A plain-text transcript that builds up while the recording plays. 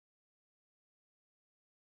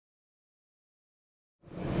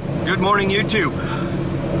Good morning, YouTube.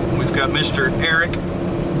 We've got Mr. Eric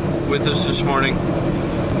with us this morning,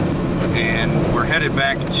 and we're headed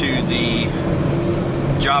back to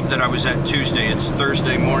the job that I was at Tuesday. It's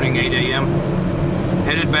Thursday morning, 8 a.m.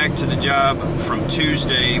 Headed back to the job from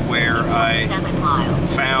Tuesday where I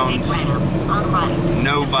found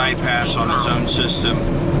no bypass on its own system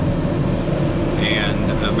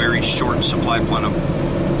and a very short supply plenum.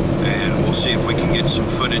 And we'll see if we can get some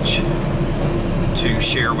footage to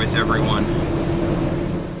share with everyone.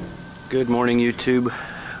 Good morning, YouTube.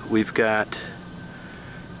 We've got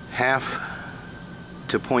half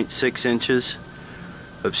to 0.6 inches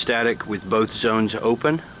of static with both zones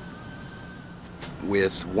open.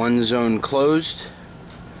 With one zone closed,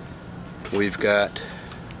 we've got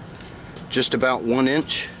just about 1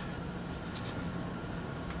 inch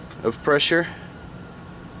of pressure.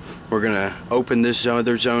 We're going to open this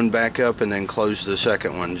other zone back up and then close the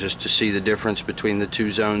second one just to see the difference between the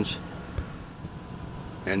two zones.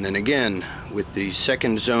 And then again, with the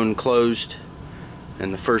second zone closed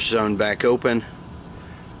and the first zone back open,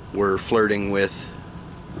 we're flirting with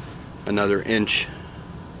another inch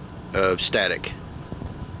of static.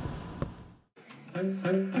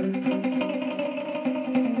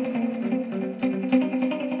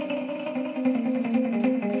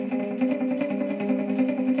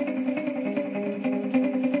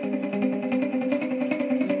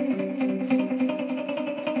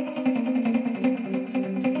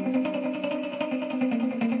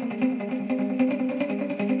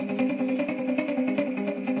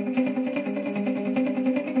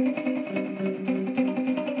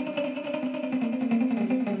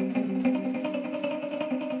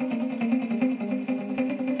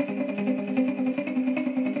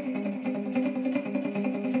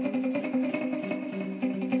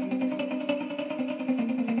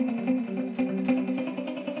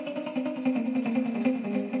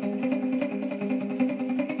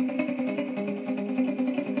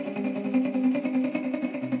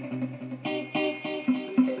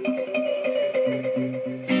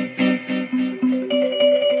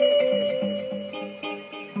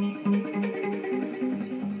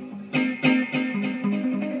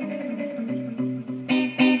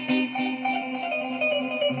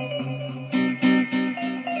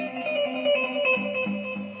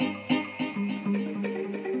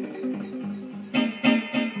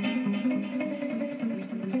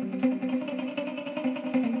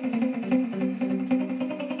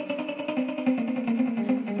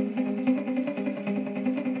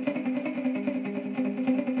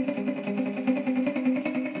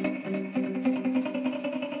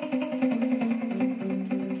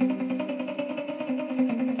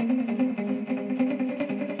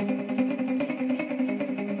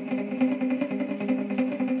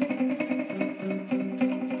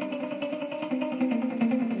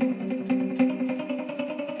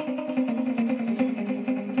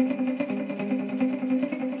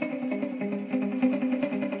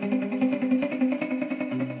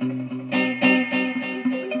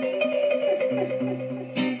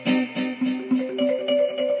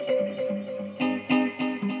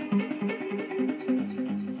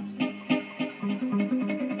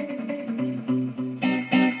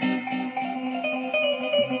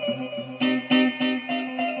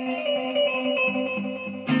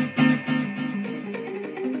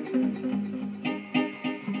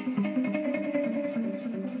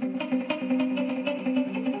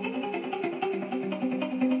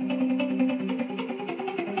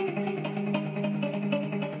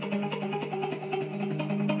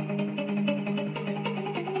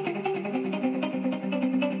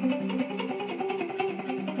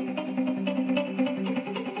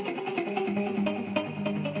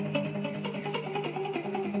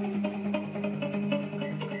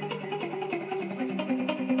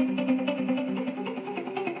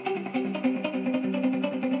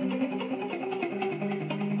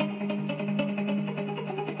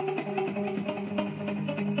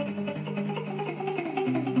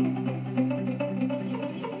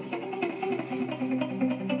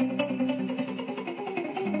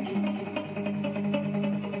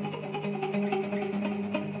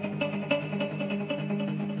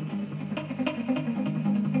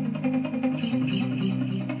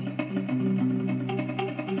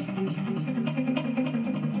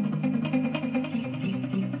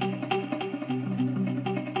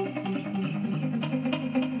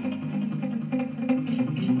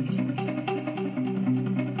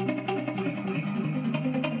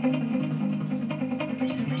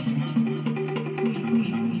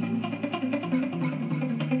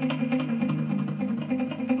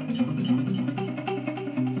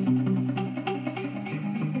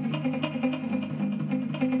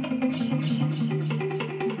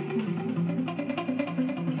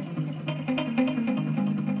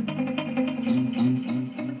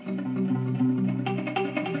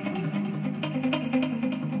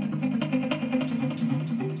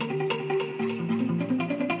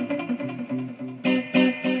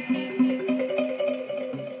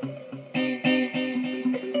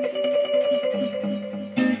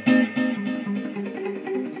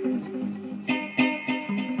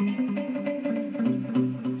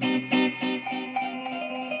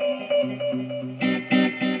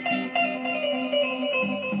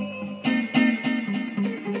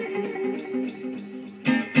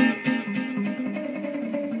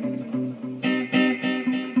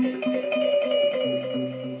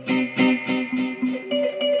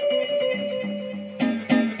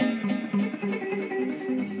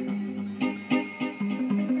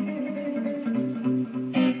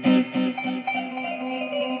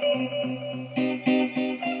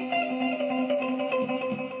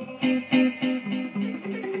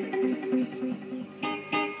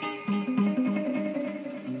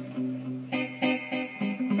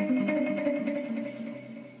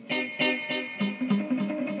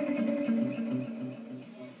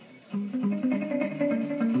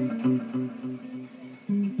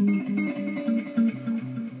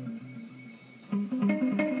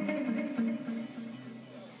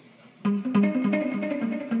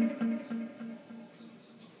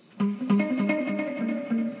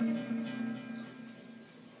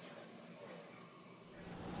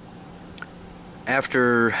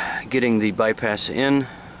 After getting the bypass in,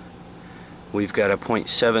 we've got a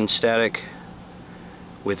 0.7 static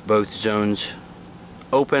with both zones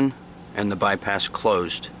open and the bypass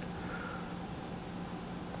closed.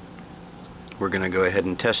 We're going to go ahead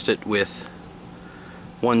and test it with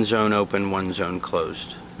one zone open, one zone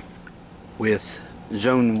closed. With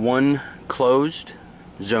zone 1 closed,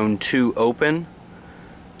 zone 2 open,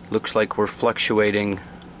 looks like we're fluctuating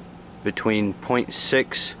between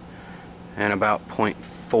 0.6 and about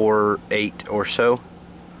 0.48 or so,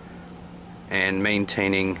 and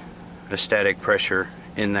maintaining a static pressure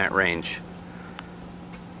in that range.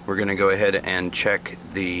 We're going to go ahead and check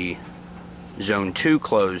the zone 2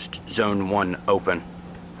 closed, zone 1 open.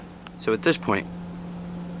 So at this point,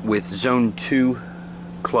 with zone 2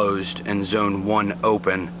 closed and zone 1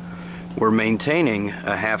 open, we're maintaining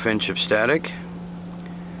a ½ inch of static,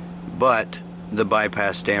 but the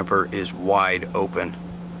bypass damper is wide open,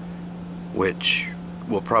 which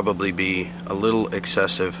will probably be a little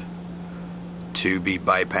excessive to be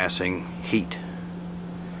bypassing heat.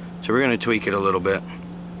 So we're going to tweak it a little bit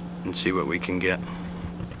and see what we can get.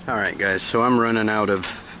 Alright guys, so I'm running out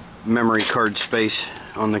of memory card space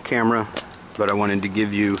on the camera, but I wanted to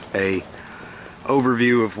give you a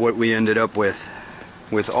overview of what we ended up with.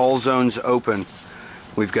 With all zones open,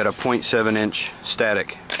 we've got a 0.7 inch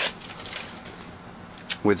static.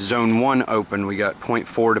 With zone 1 open, we got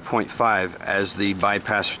 0.4 to 0.5 as the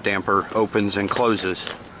bypass damper opens and closes.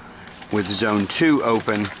 With zone 2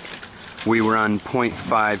 open, we run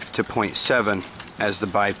 0.5 to 0.7 as the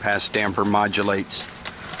bypass damper modulates.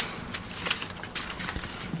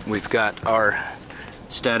 We've got our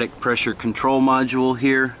static pressure control module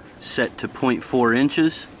here set to 0.4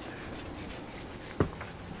 inches.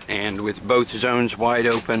 And with both zones wide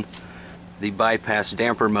open, the bypass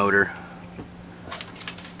damper motor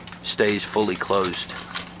stays fully closed.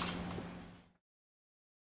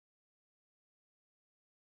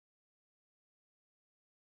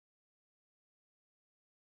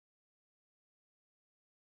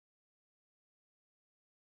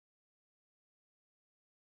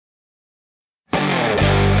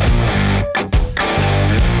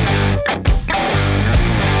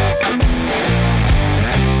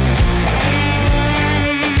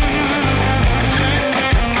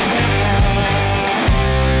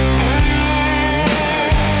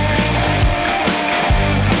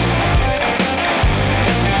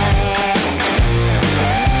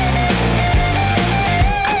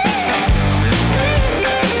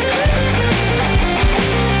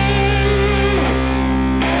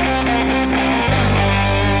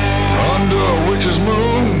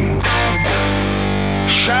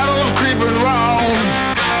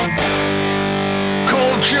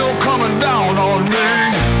 Chill coming down on me.